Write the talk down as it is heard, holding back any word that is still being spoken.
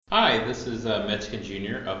Hi, this is Mexican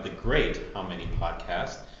Jr. of the great How Many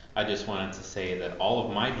podcast. I just wanted to say that all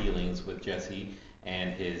of my dealings with Jesse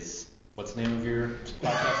and his, what's the name of your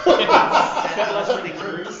podcast?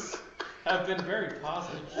 Bruce, have been very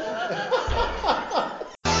positive. So,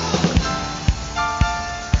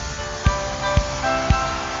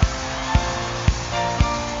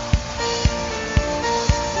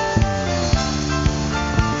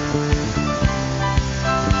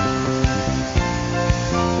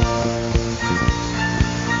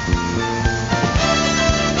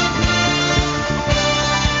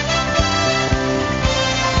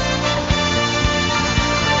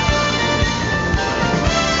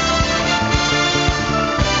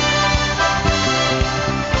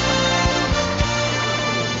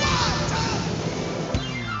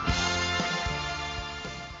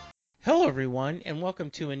 Hello, everyone, and welcome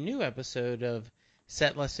to a new episode of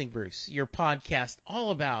Set Listing Bruce, your podcast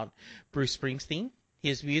all about Bruce Springsteen,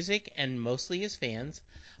 his music, and mostly his fans.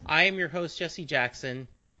 I am your host, Jesse Jackson,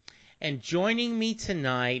 and joining me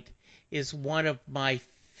tonight is one of my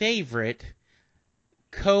favorite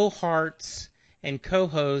co-hearts and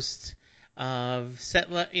co-hosts of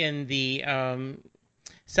in the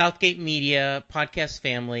Southgate Media podcast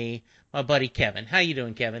family, my buddy Kevin. How you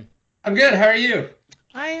doing, Kevin? I'm good. How are you?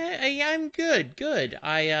 I'm good.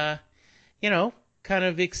 Kind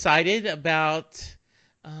of excited about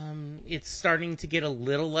it's starting to get a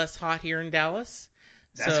little less hot here in Dallas.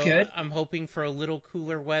 That's So good. I'm hoping for a little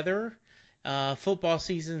cooler weather. Football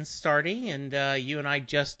season's starting, and you and I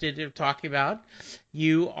just did talking about.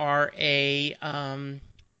 You are a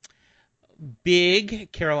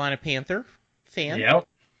big Carolina Panther fan. Yep.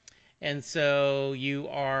 And so you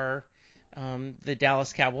are, the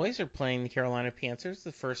Dallas Cowboys are playing the Carolina Panthers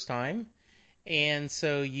the first time. And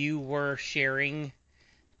so you were sharing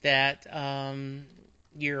that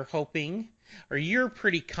you're hoping, or you're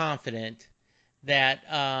pretty confident that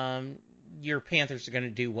your Panthers are going to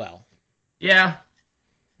do well. Yeah.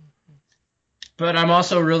 But I'm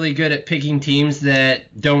also really good at picking teams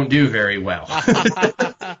that don't do very well.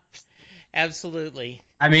 Absolutely.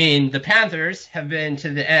 I mean, the Panthers have been to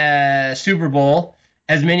the Super Bowl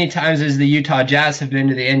as many times as the Utah Jazz have been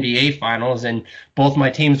to the NBA Finals, and both my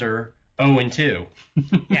teams are 0-2.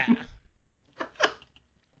 Yeah.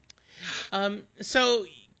 So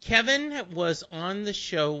Kevin was on the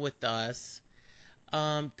show with us.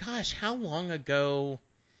 How long ago?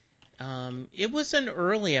 It was an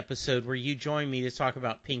early episode where you joined me to talk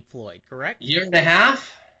about Pink Floyd, correct? Year and a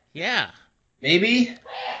half, Yeah. maybe?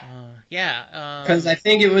 Yeah. Because I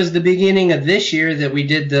think it was the beginning of this year that we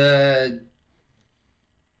did the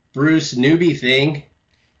Bruce newbie thing.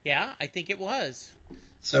 Yeah, I think it was.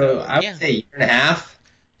 So I would yeah. say year and a half.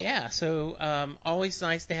 Yeah, so always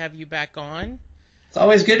nice to have you back on. It's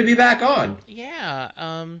always good to be back on. Yeah.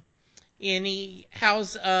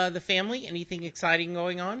 How's the family? Anything exciting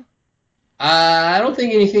going on? I don't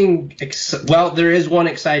think anything. Well, there is one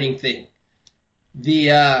exciting thing.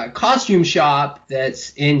 The costume shop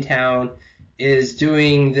that's in town is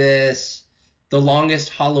doing the longest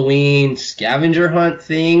Halloween scavenger hunt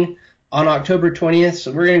thing on October 20th,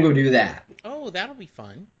 so we're going to go do that. Oh, that'll be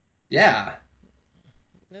fun. Yeah.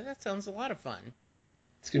 That sounds a lot of fun.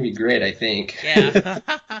 It's going to be great, I think. Yeah.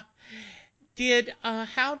 Do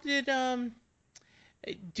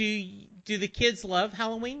the kids love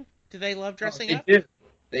Halloween? Do they love dressing up?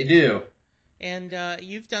 They do. And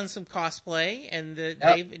you've done some cosplay, and Yep.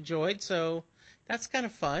 they've enjoyed, so that's kind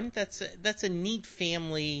of fun. That's a neat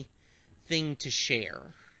family thing to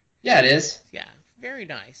share. Yeah, it is. Yeah, very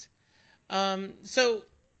nice. So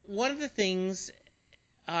one of the things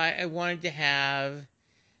I wanted to have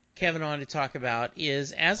Kevin on to talk about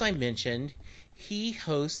is, as I mentioned, he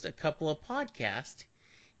hosts a couple of podcasts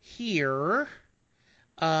here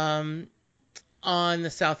on the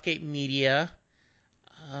Southgate Media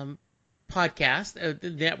podcast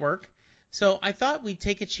network. So I thought we'd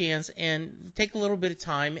take a chance and take a little bit of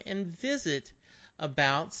time and visit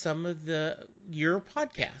about some of your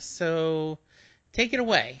podcasts. So take it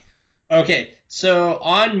away. Okay, so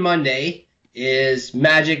on Monday is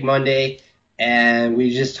Magic Monday, and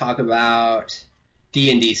we just talk about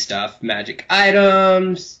D&D stuff, magic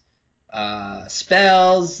items,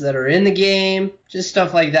 spells that are in the game, just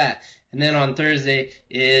stuff like that. And then on Thursday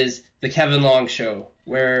is the Kevin Long Show,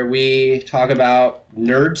 where we talk about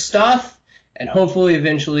nerd stuff, and hopefully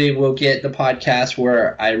eventually we'll get the podcast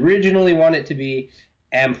where I originally want it to be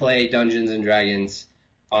and play Dungeons and Dragons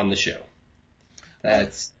on the show.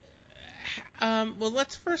 That's... Well,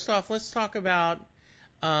 let's talk about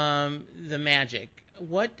the magic.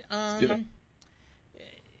 What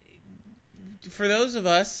for those of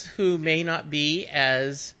us who may not be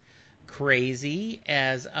as crazy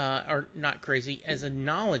as, or not crazy, as a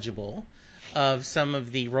knowledgeable of some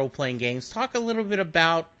of the role-playing games. Talk a little bit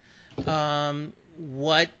about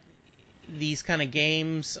what these kind of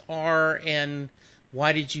games are and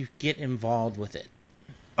why did you get involved with it?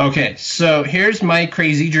 Okay, so here's my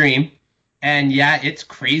crazy dream. And yeah, it's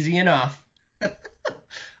crazy enough.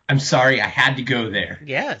 I'm sorry, I had to go there.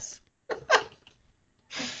 Yes.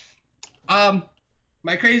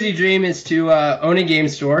 My crazy dream is to own a game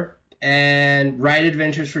store and write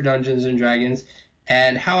adventures for Dungeons and Dragons.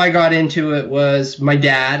 And how I got into it was my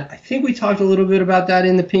dad. I think we talked a little bit about that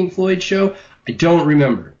in the Pink Floyd show. I don't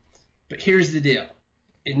remember. But here's the deal.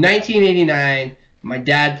 In 1989, my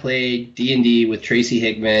dad played D&D with Tracy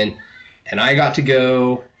Hickman, and I got to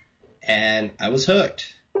go, and I was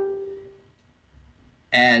hooked.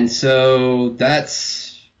 And so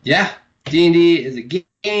that's, yeah, D&D is a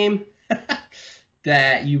game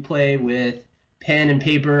that you play with pen and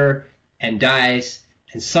paper and dice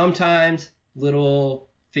and sometimes little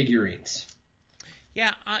figurines.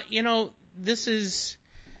 Yeah,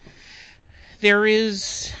 there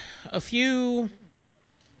is a few,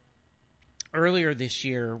 earlier this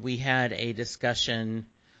year we had a discussion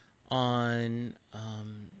on a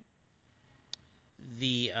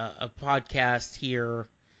podcast here,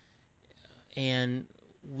 and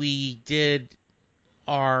we did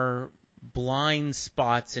our blind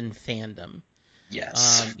spots in fandom.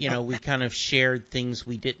 Yes. We kind of shared things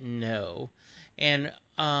we didn't know. And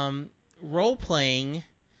role-playing,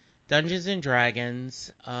 Dungeons and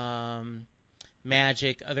Dragons,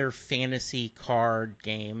 Magic, other fantasy card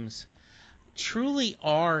games, truly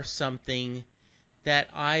are something that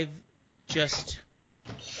I've just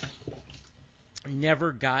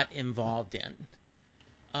never got involved in.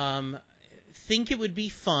 Think it would be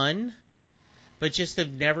fun, but just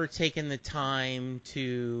have never taken the time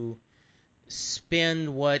to spend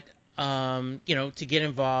to get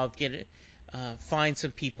involved, find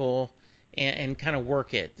some people and kind of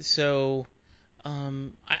work it. So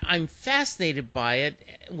I'm fascinated by it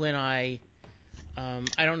when I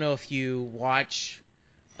don't know if you watch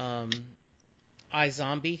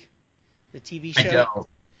iZombie, the TV show.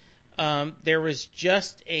 I don't. There was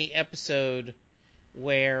just a episode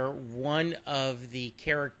where one of the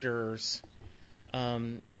characters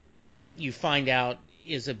you find out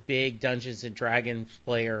is a big Dungeons and Dragons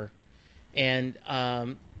player, and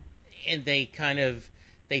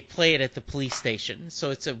they play it at the police station,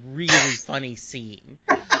 so it's a really funny scene.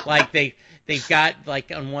 Like they've got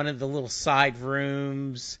like on one of the little side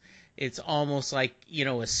rooms, it's almost like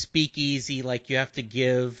a speakeasy. Like you have to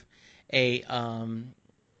give a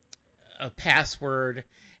password,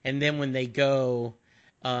 and then when they go,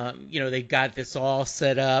 they've got this all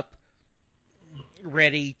set up,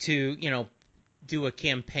 ready to do a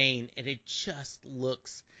campaign, and it just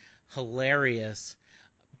looks hilarious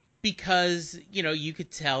because you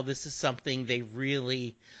could tell this is something they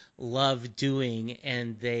really love doing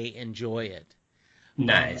and they enjoy it.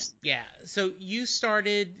 Nice. Yeah. So you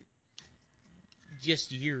started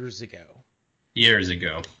just years ago. Years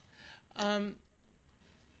ago. And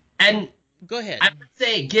go ahead. I would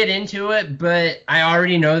say get into it, but I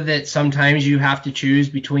already know that sometimes you have to choose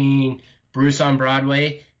between Bruce on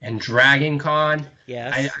Broadway and Dragon Con.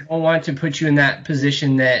 Yes. I don't want to put you in that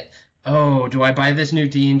position that, oh, do I buy this new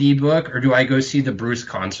D&D book or do I go see the Bruce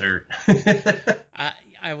concert?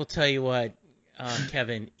 I will tell you what,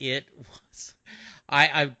 Kevin, it was.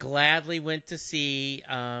 I gladly went to see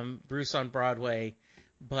Bruce on Broadway,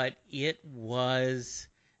 but it was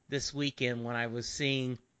this weekend when I was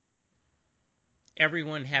seeing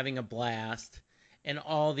everyone having a blast and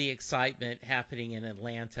all the excitement happening in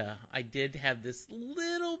Atlanta. I did have this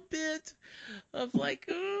little bit of like,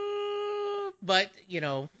 but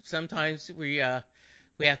sometimes we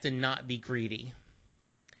have to not be greedy.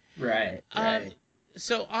 Right.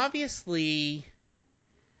 So obviously,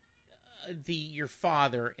 your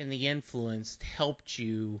father and the influence helped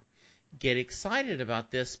you get excited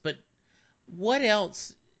about this, but what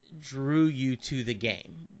else drew you to the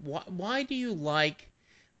game? Why do you like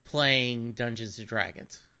playing Dungeons and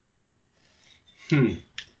Dragons?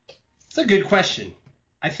 It's a good question.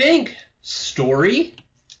 I think story.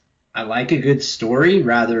 I like a good story,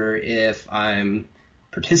 rather if I'm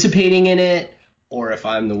participating in it or if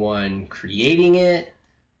I'm the one creating it.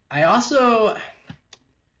 I also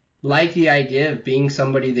like the idea of being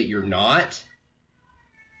somebody that you're not.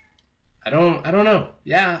 I don't know.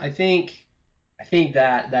 Yeah, I think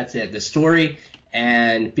that's it. The story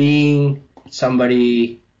and being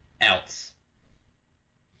somebody else.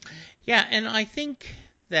 Yeah, and I think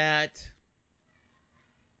that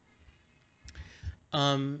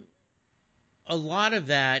a lot of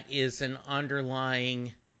that is an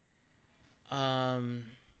underlying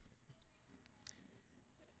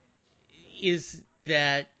is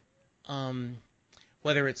that um,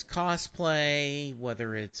 whether it's cosplay,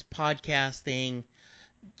 whether it's podcasting,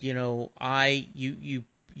 you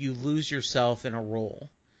lose yourself in a role,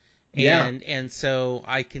 Yeah. and so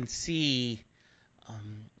I can see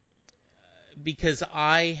um, because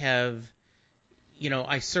I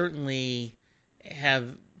certainly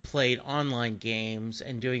have played online games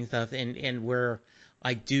and doing stuff, and where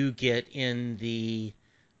I do get in the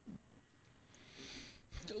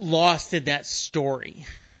lost in that story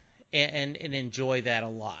and enjoy that a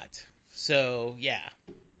lot. So yeah,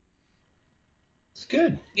 It's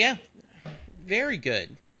good. yeah, very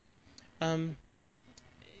good. Um,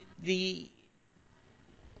 the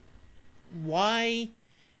why?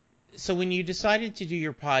 So when you decided to do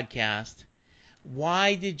your podcast,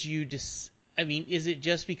 why did you I mean, is it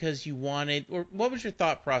just because you wanted, or what was your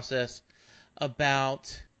thought process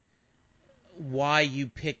about why you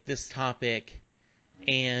picked this topic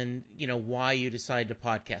and, why you decided to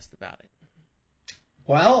podcast about it?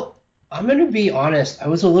 Well, I'm going to be honest. I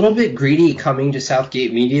was a little bit greedy coming to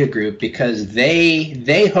Southgate Media Group because they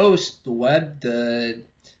host the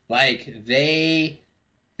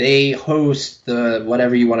they host the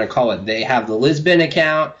whatever you want to call it. They have the Lisbon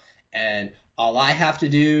account, and all I have to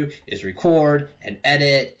do is record and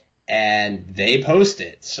edit, and they post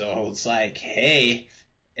it. So it's like, hey,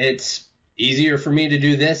 it's easier for me to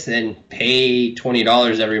do this than pay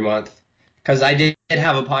 $20 every month. Because I did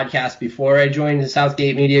have a podcast before I joined the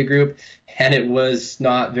Southgate Media Group, and it was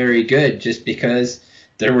not very good just because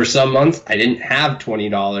there were some months I didn't have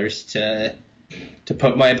 $20 to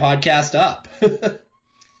put my podcast up.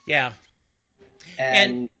 Yeah.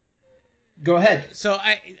 And go ahead. So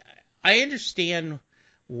I understand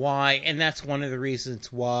why, and that's one of the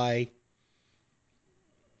reasons why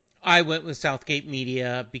I went with Southgate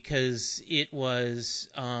Media, because it was,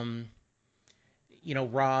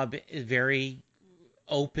 Rob is very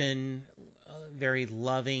open, very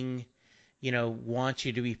loving, wants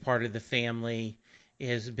you to be part of the family,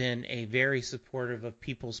 has been a very supportive of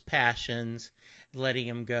people's passions, letting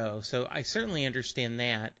them go. So I certainly understand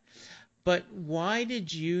that. But what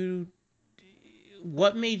made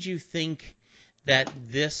you think that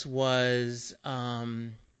this was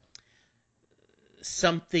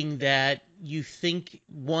something that you think,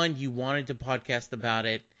 one, you wanted to podcast about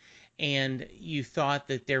it, and you thought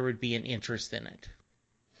that there would be an interest in it?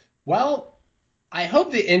 Well, I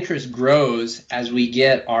hope the interest grows as we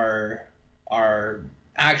get our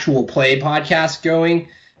actual play podcast going,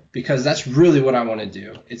 because that's really what I want to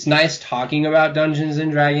do. It's nice talking about Dungeons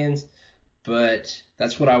and Dragons, but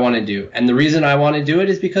that's what I want to do. And the reason I want to do it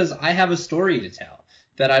is because I have a story to tell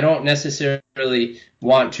that I don't necessarily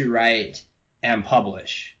want to write and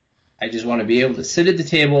publish. I just want to be able to sit at the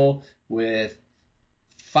table with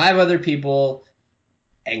 5 other people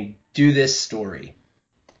and do this story.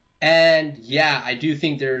 And yeah, I do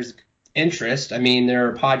think there's interest. I mean, there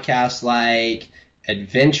are podcasts like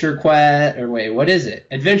Adventure Quest, or wait, what is it?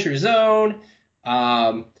 Adventure Zone,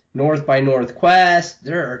 North by Northwest.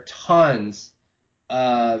 There are tons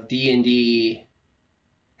of D&D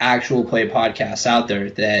actual play podcasts out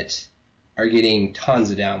there that are getting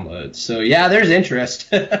tons of downloads. So yeah, there's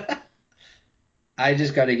interest. I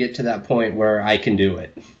just got to get to that point where I can do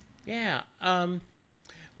it. Yeah.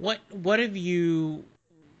 What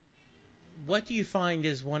do you find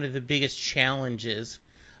is one of the biggest challenges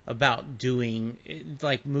about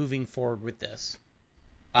moving forward with this?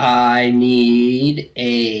 I need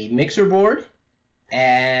a mixer board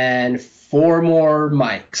and 4 more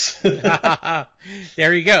mics.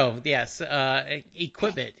 There you go. Yes.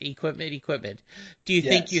 Equipment. Do you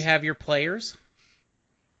think Yes. you have your players?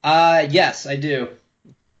 Yes, I do.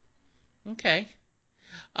 Okay.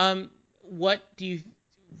 What do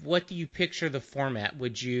you picture the format?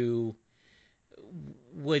 Would you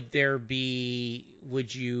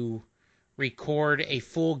record a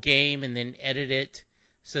full game and then edit it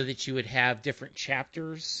so that you would have different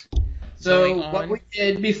chapters So going on? what we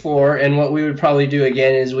did before, and what we would probably do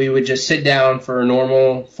again, is we would just sit down for a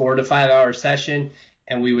normal 4 to 5 hour session,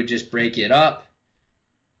 and we would just break it up.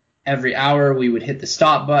 Every hour we would hit the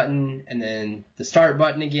stop button and then the start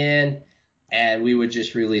button again, and we would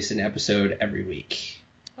just release an episode every week.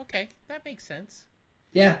 Okay, that makes sense.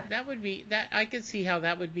 Yeah, I could see how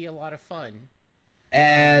that would be a lot of fun.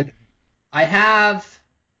 and I have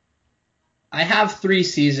 3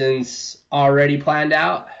 seasons already planned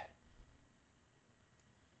out.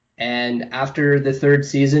 And after the 3rd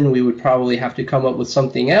season, we would probably have to come up with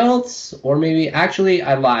something else, or maybe, actually,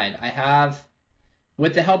 I lied.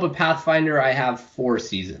 With the help of Pathfinder, I have 4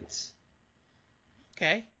 seasons.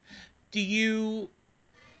 Okay.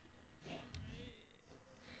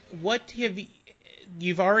 What have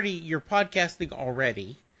you're podcasting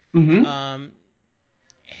already. Mm-hmm.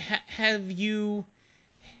 Have you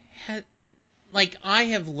had, like, I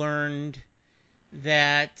have learned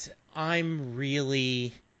that I'm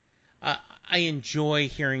really, I enjoy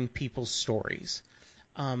hearing people's stories.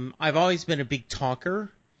 I've always been a big talker,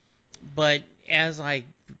 but as I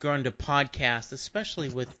grown to podcast, especially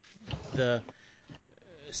with the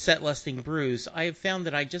Set Lusting Brews, I have found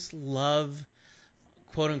that I just love,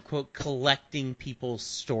 quote unquote, collecting people's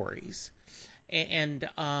stories. And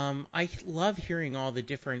I love hearing all the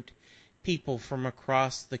different people from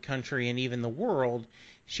across the country and even the world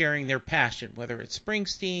sharing their passion, whether it's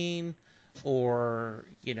Springsteen or,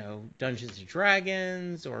 Dungeons and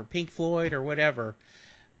Dragons or Pink Floyd or whatever.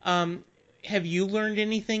 Have you learned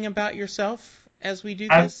anything about yourself as we do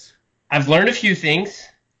this? I've learned a few things.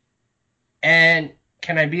 And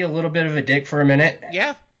can I be a little bit of a dick for a minute?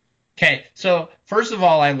 Yeah. Okay, so first of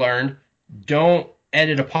all, I learned don't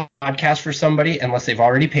edit a podcast for somebody unless they've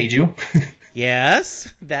already paid you.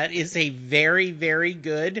 Yes, that is a very, very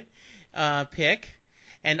good pick.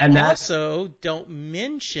 And also, don't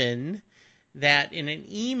mention that in an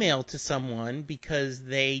email to someone because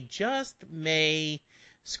they just may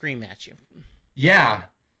scream at you. Yeah.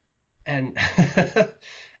 And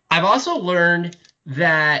I've also learned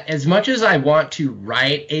that as much as I want to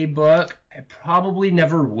write a book, I probably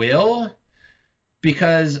never will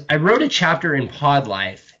because I wrote a chapter in Pod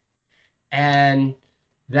Life, and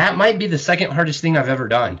that might be the second hardest thing I've ever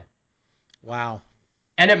done. Wow.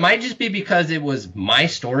 And it might just be because it was my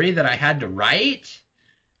story that I had to write,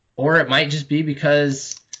 or it might just be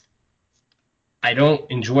because I don't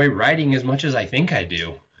enjoy writing as much as I think I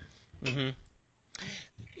do. Mm-hmm.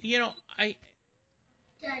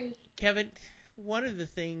 Kevin, one of the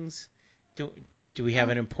things, do we have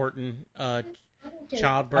an important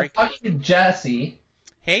child break? I talked to Jesse.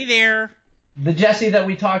 Hey there. The Jesse that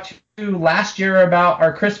we talked to last year about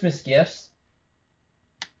our Christmas gifts.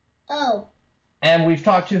 Oh. And we've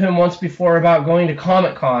talked to him once before about going to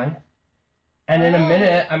Comic-Con. And in a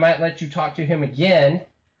minute, I might let you talk to him again.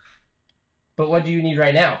 But what do you need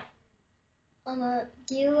right now?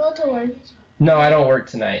 Do you go to work? No, I don't work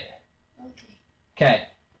tonight. Okay. Okay.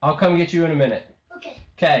 I'll come get you in a minute. Okay.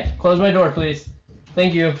 Okay. Close my door, please.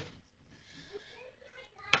 Thank you.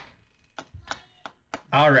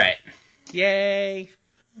 All right. Yay.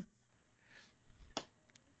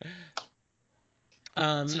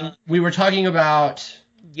 So we were talking about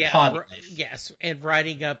yes, and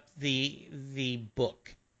writing up the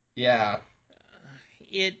book. Yeah.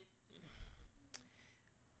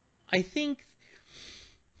 I think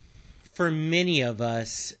for many of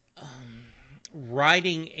us,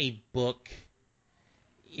 writing a book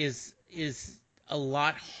is a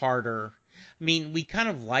lot harder. I mean, we kind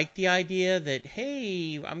of like the idea that,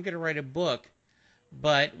 hey, I'm going to write a book,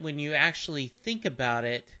 but when you actually think about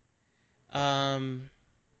it,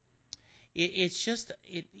 it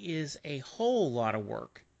is a whole lot of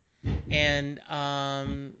work, and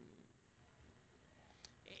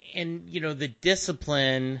the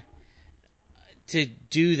discipline to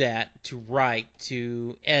do that, to write,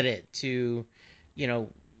 to edit, to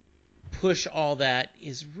push all that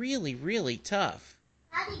is really, really tough.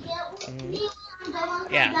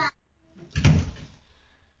 Yeah.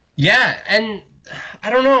 Yeah, and I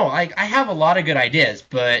don't know. I have a lot of good ideas,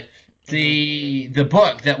 but the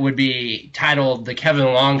book that would be titled The Kevin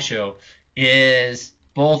Long Show is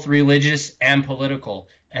both religious and political,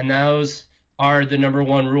 and those are the number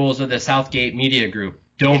one rules of the Southgate Media Group.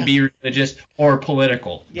 Don't be religious or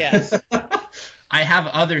political. Yes. I have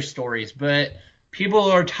other stories, but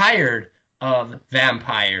people are tired of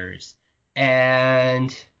vampires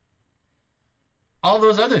and all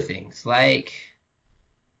those other things. Like,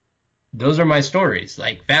 those are my stories,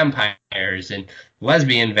 like vampires and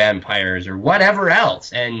lesbian vampires or whatever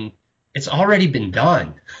else, and it's already been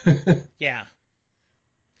done. Yeah.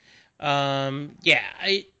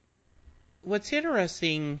 What's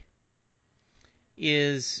interesting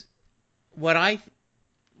is what I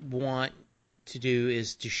want to do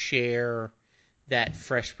is to share that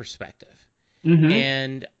fresh perspective. Mm-hmm.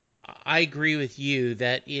 And I agree with you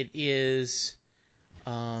that it is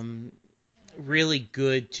really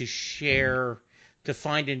good to share, to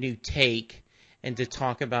find a new take and to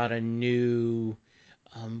talk about a new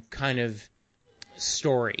kind of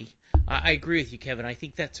story. I agree with you, Kevin. I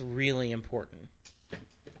think that's really important.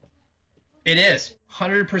 It is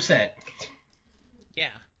 100%.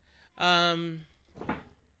 Yeah.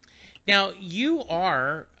 Now you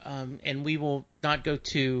are, and we will not go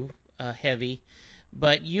too heavy,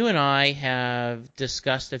 but you and I have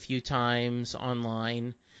discussed a few times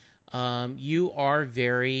online. You are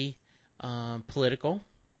very political.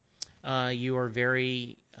 You are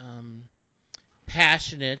very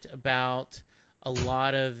passionate about a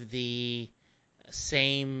lot of the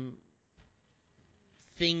same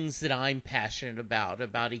things that I'm passionate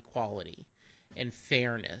about equality and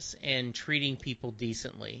fairness and treating people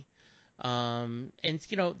decently. And,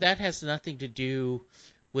 that has nothing to do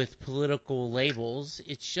with political labels.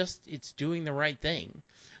 It's doing the right thing.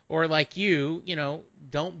 Or like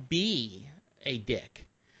don't be a dick.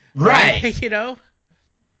 Right. You know?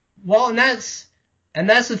 Well, and that's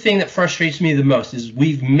the thing that frustrates me the most is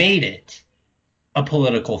we've made it a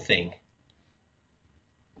political thing.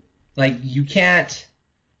 Like, you can't,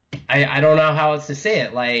 I don't know how else to say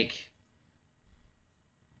it. Like,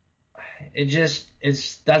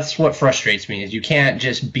 that's what frustrates me is you can't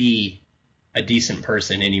just be a decent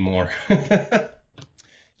person anymore.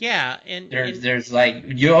 Yeah, and there's like,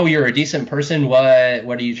 you're a decent person. What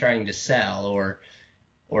are you trying to sell? Or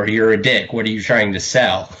you're a dick. What are you trying to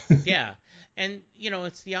sell? yeah, and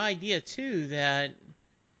it's the idea too that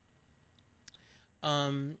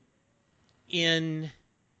in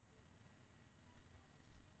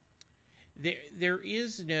there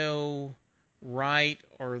is no right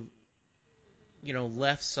or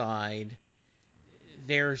left side.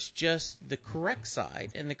 There's just the correct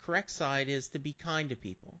side, and the correct side is to be kind to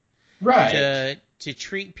people, Right. to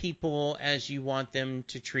treat people as you want them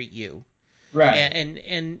to treat you. Right.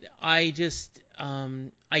 And I just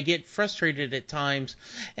I get frustrated at times,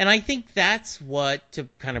 and I think that's what, to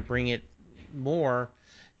kind of bring it more,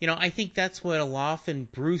 I think that's what often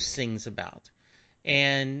Bruce sings about.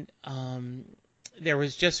 And there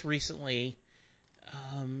was just recently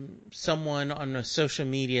someone on a social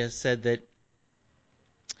media said that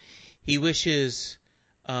he wishes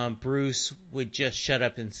Bruce would just shut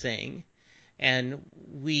up and sing. And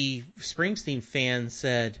we Springsteen fans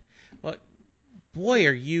said, well, boy,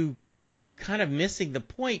 are you kind of missing the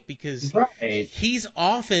point, because Right. he's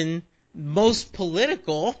often most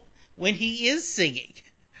political when he is singing.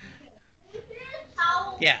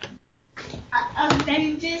 Yeah,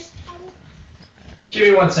 Avengers. Give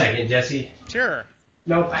me 1 second, Jesse. sure.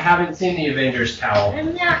 Nope, I haven't seen the Avengers towel.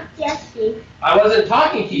 I'm not Jesse. I wasn't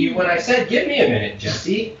talking to you when I said give me a minute,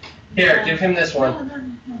 Jesse. Here, give him this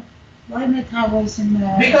one. No. Why my towels in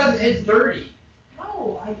the... Because it's dirty.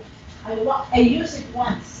 No, I used it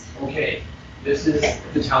once. Okay, this is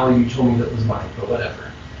the towel you told me that was mine, but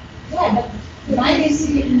whatever. Yeah, but mine is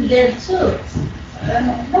in there too.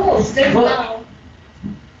 No, it's there Look. now.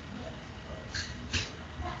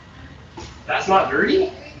 That's not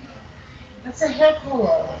dirty? That's a hair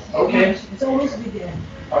color. Okay. It's always be there.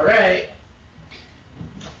 All right.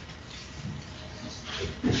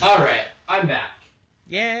 All right, I'm back.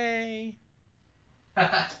 Yay.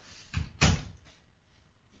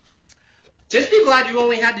 Just be glad you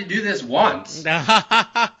only had to do this once.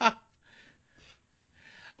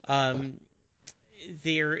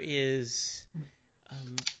 There is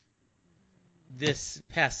this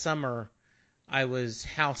past summer, I was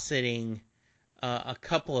house sitting a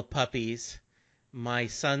couple of puppies, my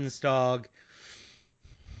son's dog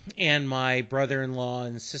and my brother-in-law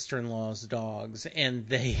and sister-in-law's dogs, and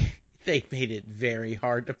they made it very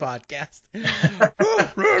hard to podcast.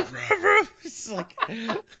 It's like,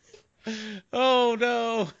 oh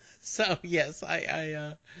no. So yes,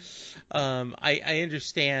 I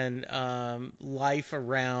understand. Life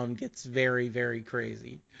around gets very, very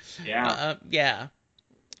crazy. Yeah. Yeah.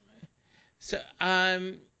 So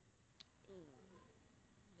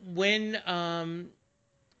when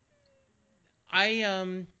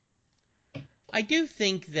I do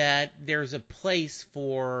think that there's a place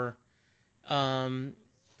for a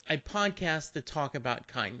podcast to talk about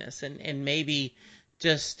kindness, and maybe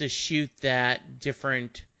just to shoot that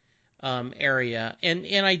different area.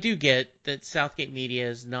 And I do get that Southgate Media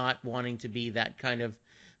is not wanting to be that kind of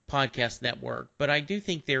podcast network, but I do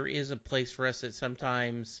think there is a place for us at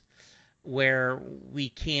sometimes where we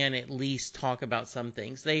can at least talk about some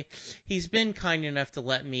things. He's been kind enough to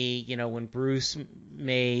let me, when Bruce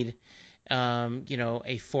made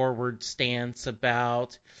a forward stance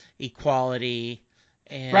about equality.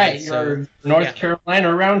 And Right, so, your North yeah. Carolina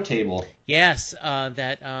roundtable. Yes,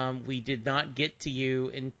 that we did not get to you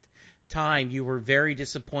in time. You were very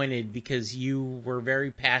disappointed because you were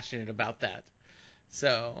very passionate about that.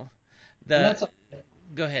 So, go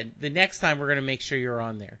ahead. The next time we're going to make sure you're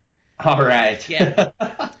on there. All right. Yeah.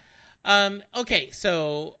 Okay,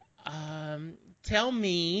 so tell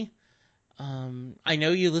me, I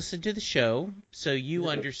know you listen to the show, so you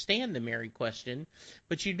understand the Mary question,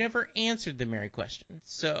 but you never answered the Mary question.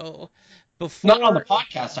 So before, Not on the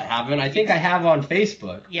podcast, I haven't. I think I have on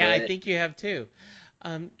Facebook. yeah, I but- think you have too.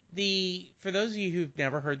 For those of you who've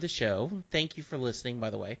never heard the show, thank you for listening, by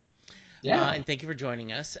the way. Yeah. And thank you for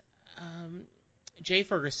joining us. Jay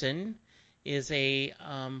Ferguson is a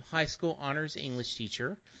high school honors English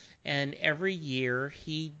teacher, and every year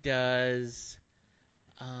he does.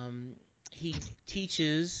 He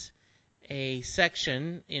teaches a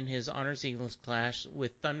section in his honors English class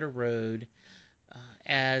with Thunder Road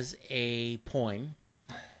as a poem,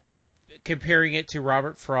 comparing it to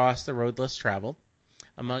Robert Frost, The Road Less Traveled,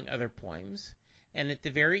 among other poems. And at the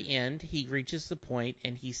very end, he reaches the point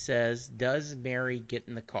and he says, "Does Mary get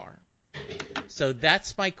in the car?" So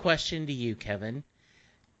that's my question to you, Kevin.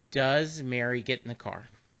 Does Mary get in the car?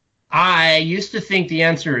 I used to think the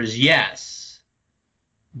answer is yes.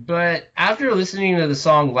 But after listening to the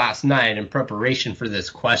song last night in preparation for this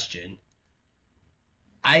question,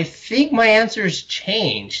 I think my answer's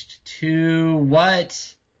changed to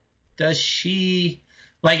what does she,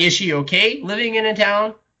 like, is she okay living in a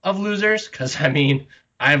town of losers? Because, I mean,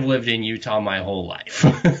 I've lived in Utah my whole life.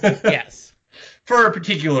 Yes. For a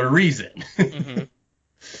particular reason. Mm-hmm.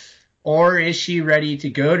 Or is she ready to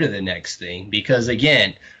go to the next thing? Because,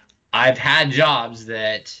 again, I've had jobs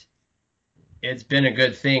that it's been a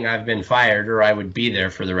good thing I've been fired or I would be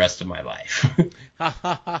there for the rest of my life.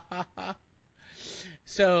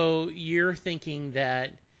 So you're thinking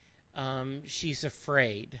that she's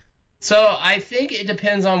afraid. So I think it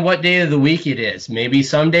depends on what day of the week it is. Maybe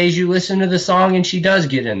some days you listen to the song and she does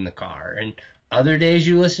get in the car, and other days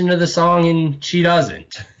you listen to the song and she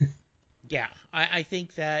doesn't. Yeah, I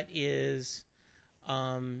think that is,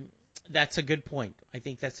 that's a good point. I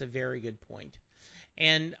think that's a very good point.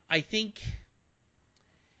 And I think,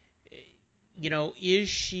 is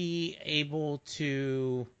she able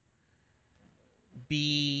to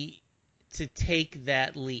take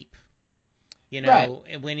that leap?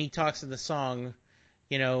 Right. When he talks in the song,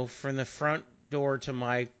 from the front door to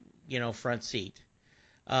my, front seat,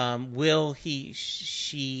 will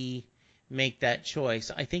she make that choice?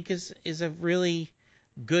 I think is a really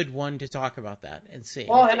good one to talk about that and see.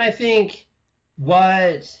 Well, and I think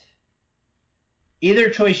either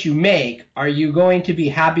choice you make, are you going to be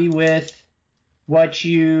happy with what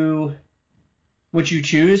you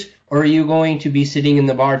choose, or are you going to be sitting in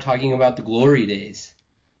the bar talking about the glory days?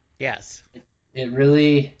 Yes. It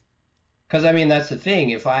really, because I mean that's the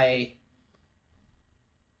thing.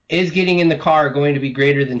 Is getting in the car going to be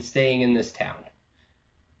greater than staying in this town?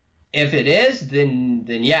 If it is, then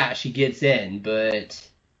yeah, she gets in, but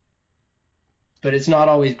it's not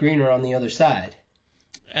always greener on the other side.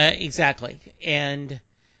 Exactly. And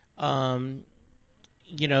there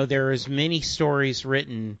is many stories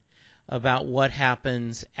written about what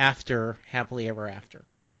happens after Happily Ever After.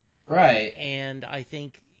 Right. And I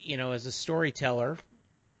think, as a storyteller,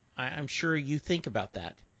 I'm sure you think about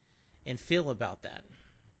that and feel about that.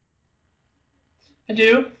 I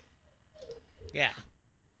do. Yeah.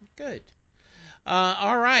 Good.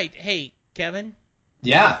 All right. Hey, Kevin,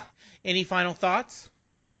 Yeah. any final thoughts?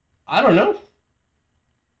 I don't know.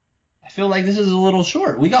 I feel like this is a little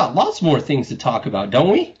short. We got lots more things to talk about, don't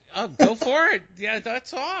we? Oh, go for it. Yeah,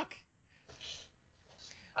 let's talk.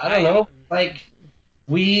 I don't know. Like,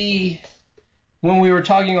 when we were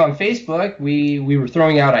talking on Facebook, we were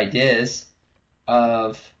throwing out ideas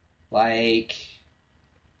of, like,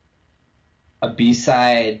 a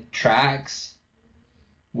B-side tracks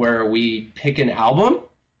where we pick an album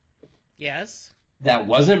Yes. that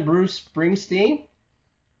wasn't Bruce Springsteen.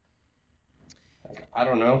 I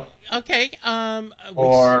don't know. Okay.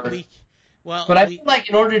 Or- well, But I feel like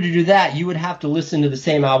in order to do that, you would have to listen to the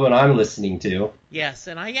same album I'm listening to. yes,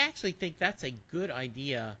 and I actually think that's a good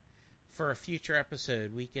idea for a future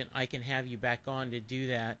episode. I can have you back on to do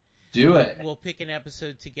that. Do it. We'll pick an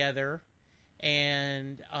episode together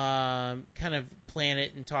and kind of plan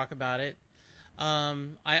it and talk about it.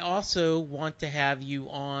 I also want to have you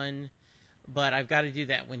on, but I've got to do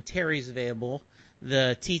that when Terry's available.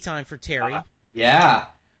 The Tea Time for Terry. Yeah.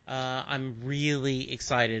 I'm really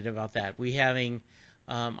excited about that.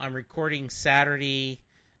 I'm recording Saturday,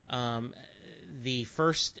 the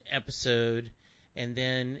first episode, and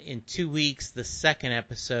then in 2 weeks, the second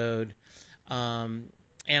episode. And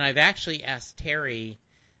I've actually asked Terry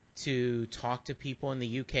to talk to people in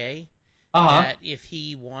the UK Uh-huh. that if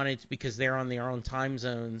he wanted, because they're on their own time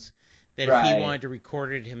zones, that if Right. he wanted to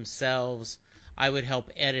record it himself, I would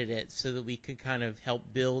help edit it so that we could kind of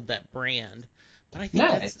help build that brand. But I think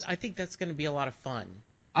Nice. that's going to be a lot of fun.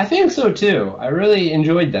 I think so too. I really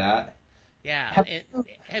enjoyed that. Yeah. Have-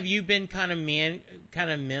 Have you been kind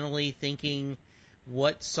of mentally thinking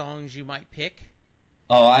what songs you might pick?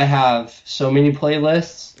 Oh, I have so many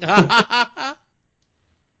playlists.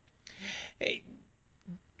 Hey,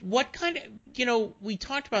 what kind of, we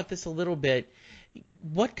talked about this a little bit.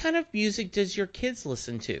 What kind of music does your kids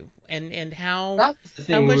listen to? And how That's the how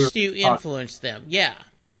thing we were much do you talking. influence them? Yeah.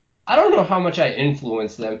 I don't know how much I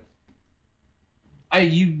influence them.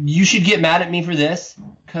 You should get mad at me for this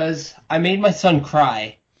because I made my son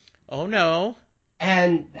cry, Oh no.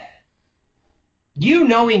 and you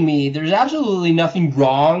knowing me, there's absolutely nothing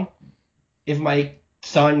wrong if my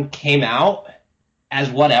son came out as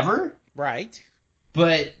whatever. Right.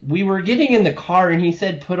 But we were getting in the car and he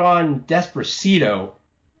said, put on Despacito.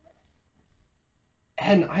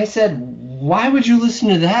 And I said, why would you listen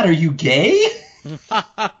to that? Are you gay?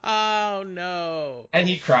 Oh no. And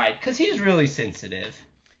he cried because he's really sensitive.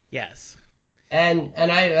 Yes. And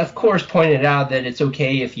I, of course, pointed out that it's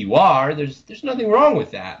okay if you are. There's nothing wrong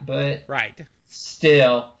with that. But Right.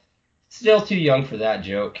 still too young for that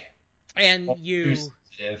joke. And Too you,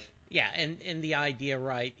 sensitive. yeah, and the idea,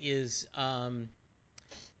 right, is are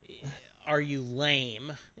you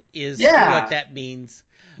lame? Is Yeah. what that means.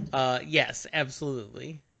 Yes,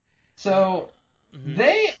 absolutely. So Mhm.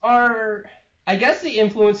 they are, I guess the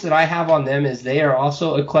influence that I have on them is they are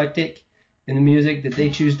also eclectic in the music that they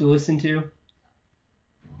choose to listen to.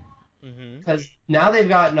 Mhm. Because now they've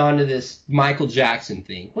gotten onto this Michael Jackson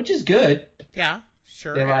thing, which is good. Yeah,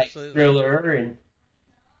 sure, They like absolutely. Thriller and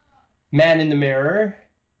Man in the Mirror.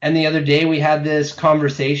 And the other day we had this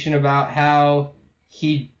conversation about how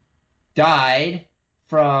he died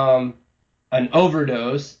from an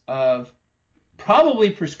overdose of probably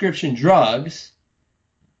prescription drugs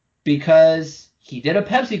because he did a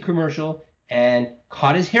Pepsi commercial and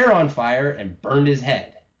caught his hair on fire and burned his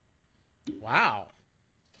head. Wow.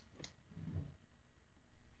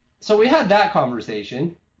 So we had that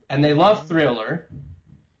conversation, and they love Thriller.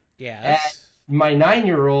 Yes. My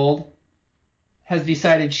 9-year-old has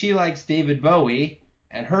decided she likes David Bowie,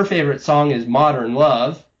 and her favorite song is Modern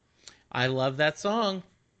Love. I love that song.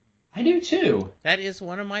 I do too. That is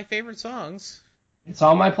one of my favorite songs. It's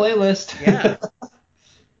on my playlist. Yeah.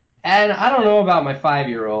 And I don't know about my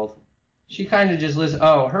 5-year-old. She kind of just listens.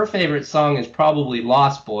 Oh, her favorite song is probably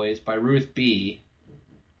Lost Boys by Ruth B.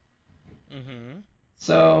 Mhm.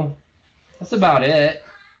 So that's about it.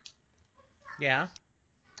 Yeah.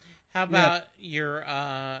 How about your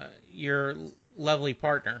lovely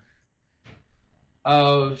partner?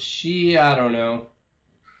 Oh, I don't know.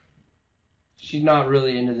 She's not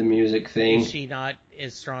really into the music thing. Is she not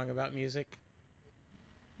as strong about music?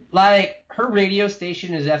 Like, her radio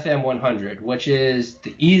station is FM 100, which is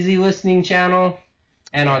the easy listening channel,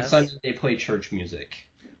 and on Yes. Sunday they play church music.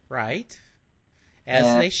 Right. As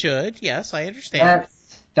Uh, they should. Yes, I understand.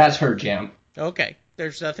 That's her jam. Okay.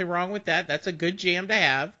 There's nothing wrong with that. That's a good jam to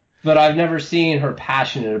have. But I've never seen her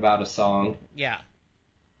passionate about a song. Yeah.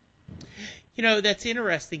 That's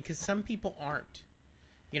interesting because some people aren't.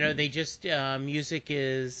 They just, music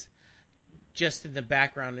is just in the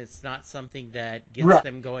background. It's not something that gets Right.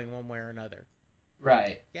 them going one way or another.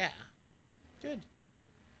 Right. Yeah. Good.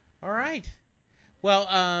 All right.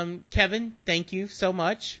 Well, Kevin, thank you so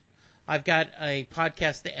much. I've got a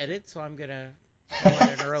podcast to edit, so I'm going to go on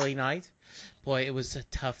an early night. Boy, it was a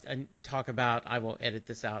tough talk about. I will edit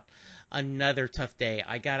this out. Another tough day.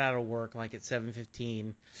 I got out of work like at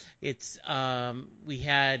 7:15. It's we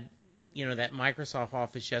had that Microsoft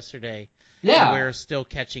Office yesterday. Yeah. And we're still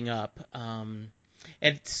catching up. And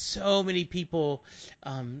so many people.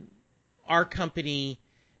 Our company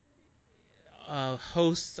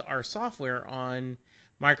hosts our software on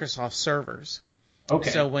Microsoft servers. Okay.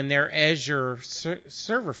 So when their Azure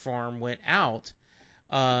server farm went out,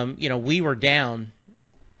 we were down,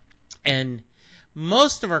 and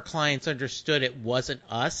most of our clients understood it wasn't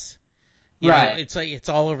us. Right. It's like it's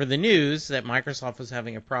all over the news that Microsoft was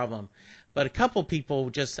having a problem, but a couple people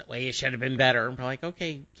just said, "Well, it should have been better." And we're like,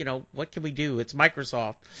 "Okay, what can we do? It's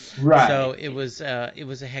Microsoft." Right. So it was a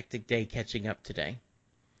hectic day catching up today.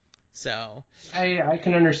 So I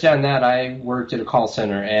can understand that. I worked at a call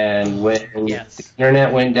center, and when Yes. the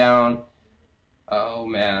internet went down, oh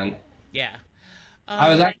man. yeah, I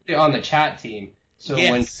was actually on the chat team. So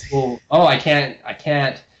when Yes. people, I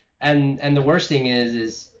can't. And the worst thing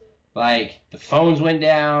is like the phones went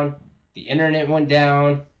down, the internet went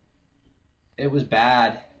down. It was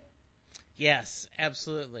bad. Yes,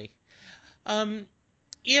 absolutely.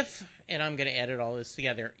 And I'm going to edit all this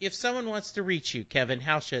together. If someone wants to reach you, Kevin,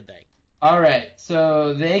 how should they? All right.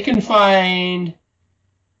 So they can find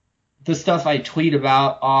the stuff I tweet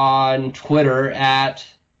about on Twitter at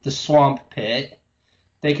the Swamp Pit.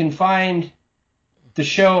 They can find the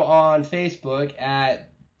show on Facebook at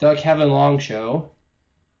The Kevin Long Show.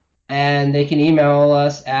 And they can email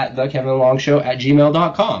us at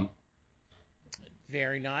thekevinlongshow@gmail.com.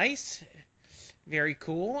 Very nice. Very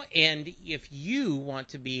cool. And if you want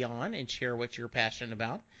to be on and share what you're passionate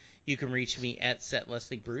about, you can reach me at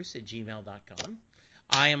setlustingbruce@gmail.com.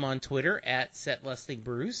 I am on Twitter at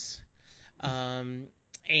setlustingbruce.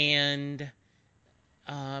 And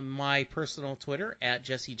my personal Twitter at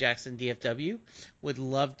Jesse Jackson DFW. Would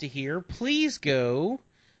love to hear. Please go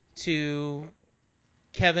to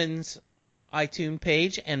Kevin's iTunes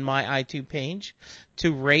page and my iTunes page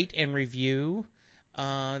to rate and review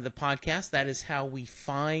the podcast. That is how we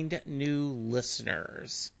find new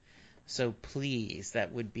listeners. So please,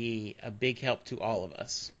 that would be a big help to all of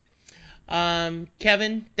us.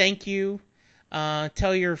 Kevin, thank you.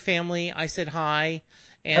 Tell your family I said hi.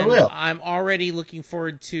 And I will. I'm already looking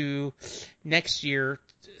forward to next year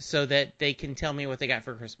so that they can tell me what they got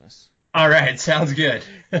for Christmas. All right, sounds good.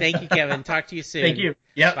 Thank you, Kevin. Talk to you soon. Thank you.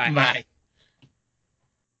 Yep, Bye. bye.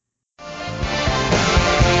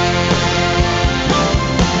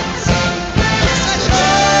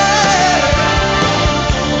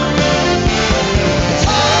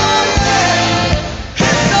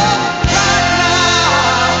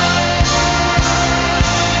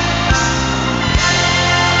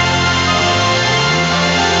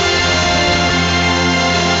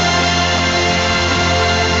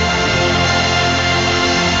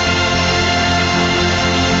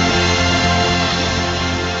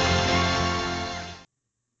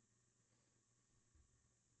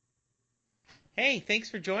 Hey, thanks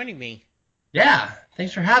for joining me. Yeah,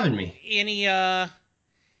 thanks for having me. Any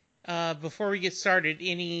before we get started,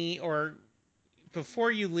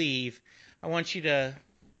 before you leave, I want you to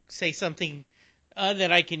say something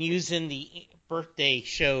that I can use in the birthday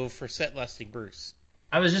show for Set Lusting Bruce.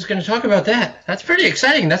 I was just going to talk about that. That's pretty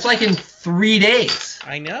exciting. That's like in 3 days.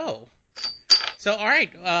 I know. So, all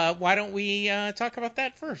right, why don't we talk about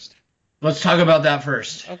that first? Let's talk about that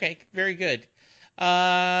first. Okay, very good.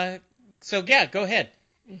 So, yeah, go ahead.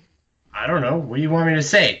 I don't know. What do you want me to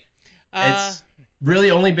say? Uh, It's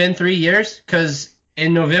really only been 3 years? Because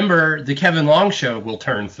in November, the Kevin Long Show will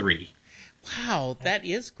turn 3. Wow, that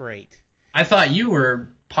is great. I thought you were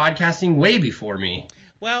podcasting way before me.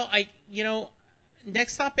 Well,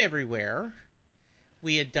 Next Stop Everywhere,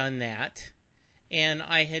 we had done that, and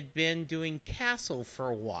I had been doing Castle for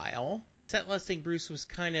a while. Set Lusting Bruce was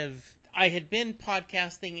I had been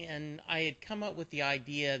podcasting, and I had come up with the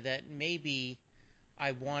idea that maybe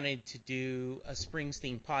I wanted to do a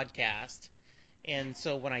Springsteen podcast, and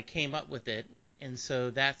so when I came up with it, and so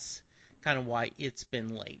that's kind of why it's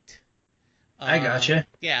been late. I gotcha.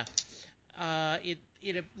 Yeah.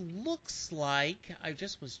 It looks like, I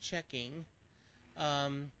just was checking,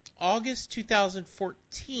 August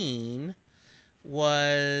 2014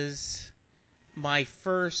 was my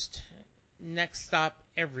first Next Stop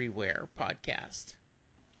Everywhere podcast.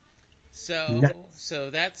 So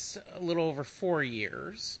that's a little over 4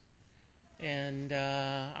 years. And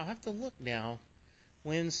I'll have to look now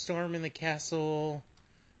when Storm in the Castle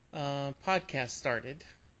podcast started.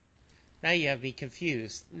 Now you have me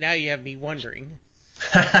confused. Now you have me wondering.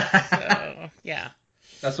 So, yeah.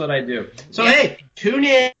 That's what I do. So, Yeah. hey, tune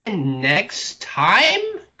in next time,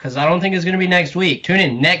 because I don't think it's going to be next week. Tune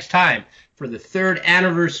in next time for the 3rd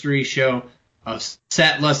anniversary show of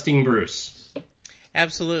Set Lusting Bruce.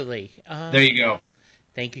 Absolutely. There you go.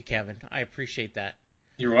 Thank you, Kevin. I appreciate that.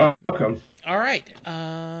 You're welcome. All right.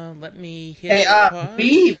 Let me hit Hey,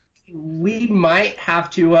 pause. we might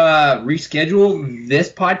have to reschedule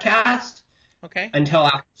this podcast Okay. until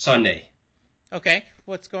after Sunday. Okay.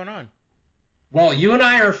 What's going on? Well, you and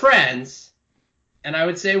I are friends, and I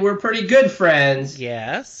would say we're pretty good friends.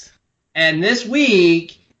 Yes. And this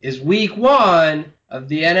week is week 1 of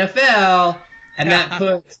the NFL, and that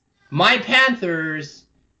puts my Panthers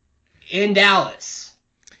in Dallas.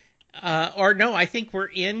 Or no, I think we're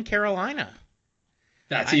in Carolina.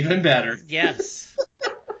 That's even better. Yes.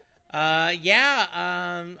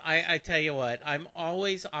 I tell you what, I'm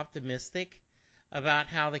always optimistic about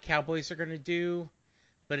how the Cowboys are going to do,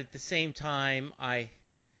 but at the same time, I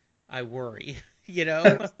worry,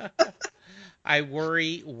 I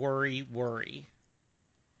worry.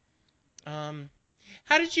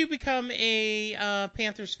 How did you become a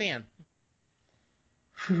Panthers fan?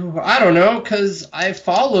 I don't know, because I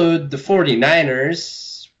followed the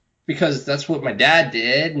 49ers because that's what my dad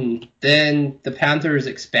did, and then the Panthers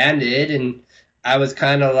expanded, and I was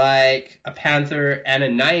kind of like a Panther and a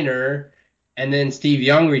Niner, and then Steve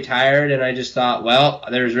Young retired, and I just thought, well,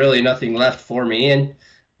 there's really nothing left for me, and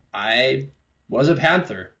I was a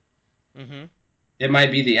Panther. Mm-hmm. It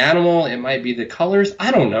might be the animal, it might be the colors.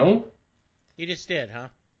 I don't know. You just did, huh?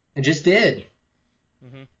 I just did.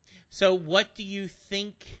 Mm-hmm. So what do you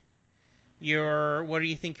think your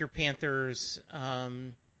Panthers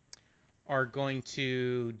are going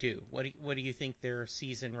to do? What do you think their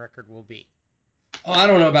season record will be? Oh, I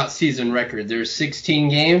don't know about season record. There's 16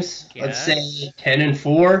 games. Let's Yes. say 10-4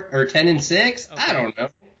 or 10-6. Okay. I don't know.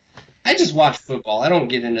 I just watch football. I don't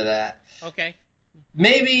get into that. Okay.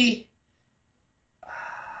 Maybe,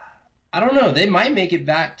 I don't know. They might make it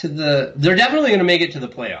back to they're definitely going to make it to the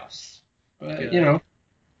playoffs. But, Good. you know,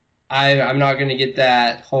 I'm not going to get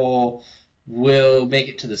that whole will make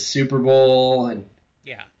it to the Super Bowl. And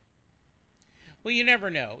Yeah. Well, you never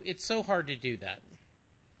know. It's so hard to do that.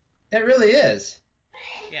 it really is.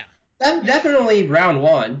 Yeah. Definitely round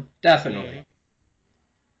one. Definitely.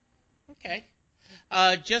 Okay.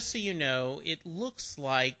 Just so you know, it looks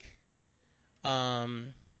like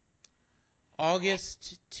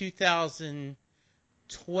August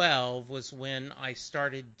 2012 was when I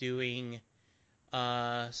started doing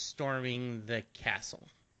Storming the Castle.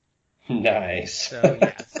 Nice. So,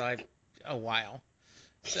 yeah, a while.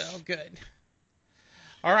 So, good.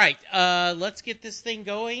 All right, let's get this thing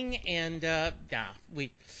going, and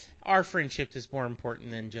our friendship is more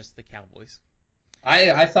important than just the Cowboys.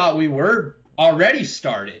 I thought we were already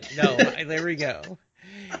started. No, there we go.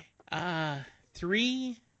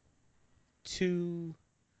 3, 2,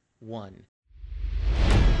 1.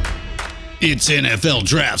 It's NFL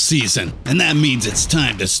draft season, and that means it's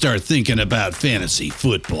time to start thinking about fantasy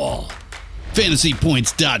football.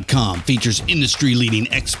 FantasyPoints.com features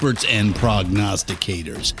industry-leading experts and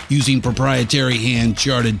prognosticators using proprietary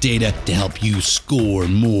hand-charted data to help you score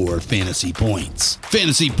more fantasy points.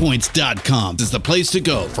 FantasyPoints.com is the place to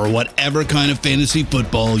go for whatever kind of fantasy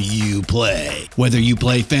football you play. Whether you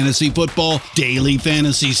play fantasy football, daily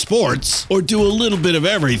fantasy sports, or do a little bit of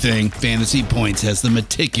everything, Fantasy Points has the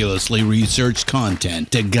meticulously researched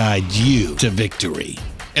content to guide you to victory.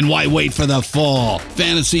 And why wait for the fall?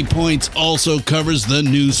 Fantasy Points also covers the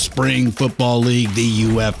new spring football league, the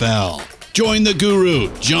UFL. Join the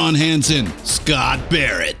guru, John Hansen, Scott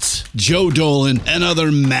Barrett, Joe Dolan, and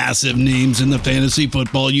other massive names in the fantasy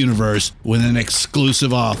football universe with an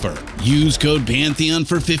exclusive offer. Use code Pantheon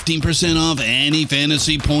for 15% off any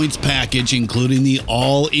Fantasy Points package, including the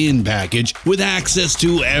all-in package, with access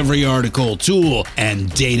to every article, tool,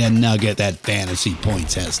 and data nugget that Fantasy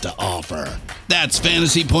Points has to offer. That's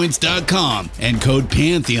FantasyPoints.com and code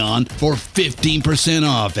Pantheon for 15%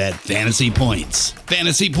 off at Fantasy Points.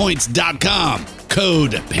 FantasyPoints.com,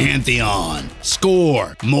 code Pantheon.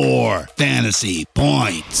 Score more fantasy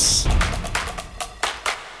points.